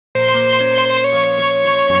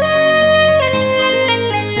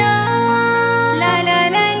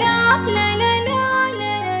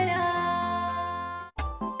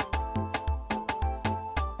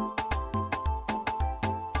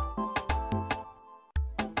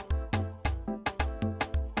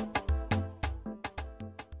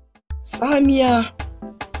Tsamiya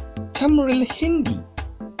tamril hindi,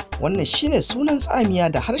 wannan shine sunan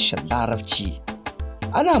tsamiya da harshen larabci.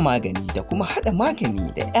 Ana magani da kuma haɗa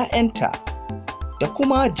magani da 'ya'yanta da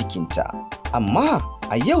kuma jikinta. Amma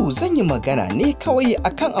a yau zan yi magana ne kawai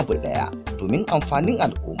akan abu ɗaya domin amfanin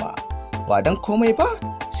al'umma, ba don komai ba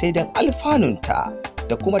sai don alfanunta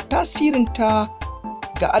da kuma tasirinta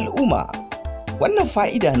ga al'umma. Wannan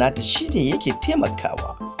fa'ida nata shine yake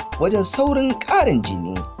taimakawa wajen saurin ƙarin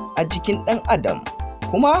jini a jikin ɗan adam,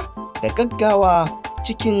 kuma da gaggawa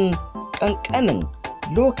cikin ƙanƙanin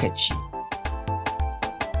lokaci.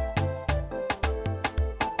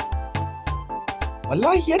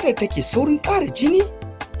 Wallahi yadda take saurin ƙara jini,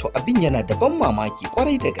 to abin yana da ban mamaki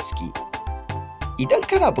ƙwarai da gaske. Idan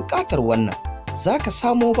kana buƙatar wannan, za ka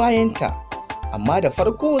samo bayanta, amma da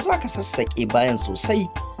farko za ka sassaƙe bayan sosai,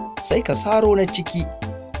 sai ka saro na ciki.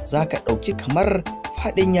 Za ka ɗauki kamar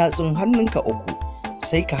faɗin yatsun hannunka uku,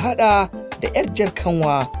 sai ka haɗa da 'yar jar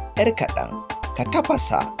kanwa 'yar kaɗan, ka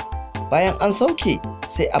tafasa. Bayan an sauke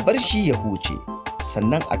sai a bar shi ya huce,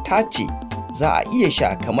 sannan a tace. Za a iya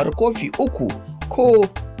sha kamar kofi 3 ko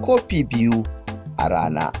kofi 2 a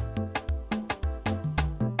rana.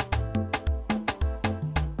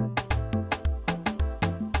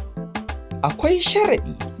 Akwai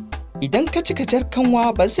sharaɗi, idan ka cika jar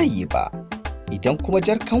kanwa ba zai yi ba, idan kuma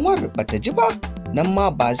jar kanwar ba ta ji ba, nan ma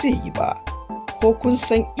ba zai yi ba. Ko kun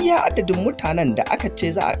san iya adadin mutanen da aka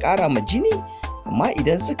ce za a ƙara ma jini? Amma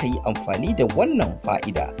idan suka yi amfani da wannan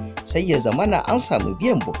fa'ida, sai ya zamana an samu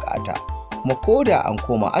biyan bukata, kuma ko da an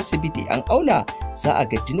koma asibiti an auna, za a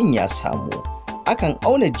ga jinin ya samu. Akan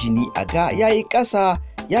auna jini a ga ya yi ƙasa,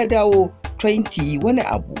 ya dawo 20 wani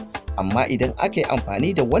abu, amma idan aka yi amfani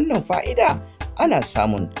da wannan fa'ida, ana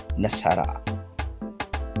samun nasara.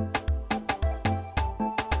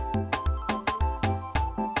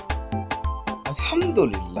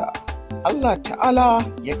 Alhamdulillah, Allah ta'ala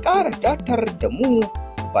ya ƙara datar da mu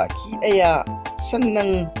baki ɗaya,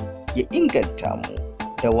 sannan ya inganta mu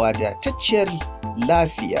da wadatacciyar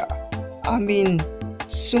lafiya. Amin,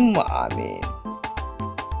 summa amin.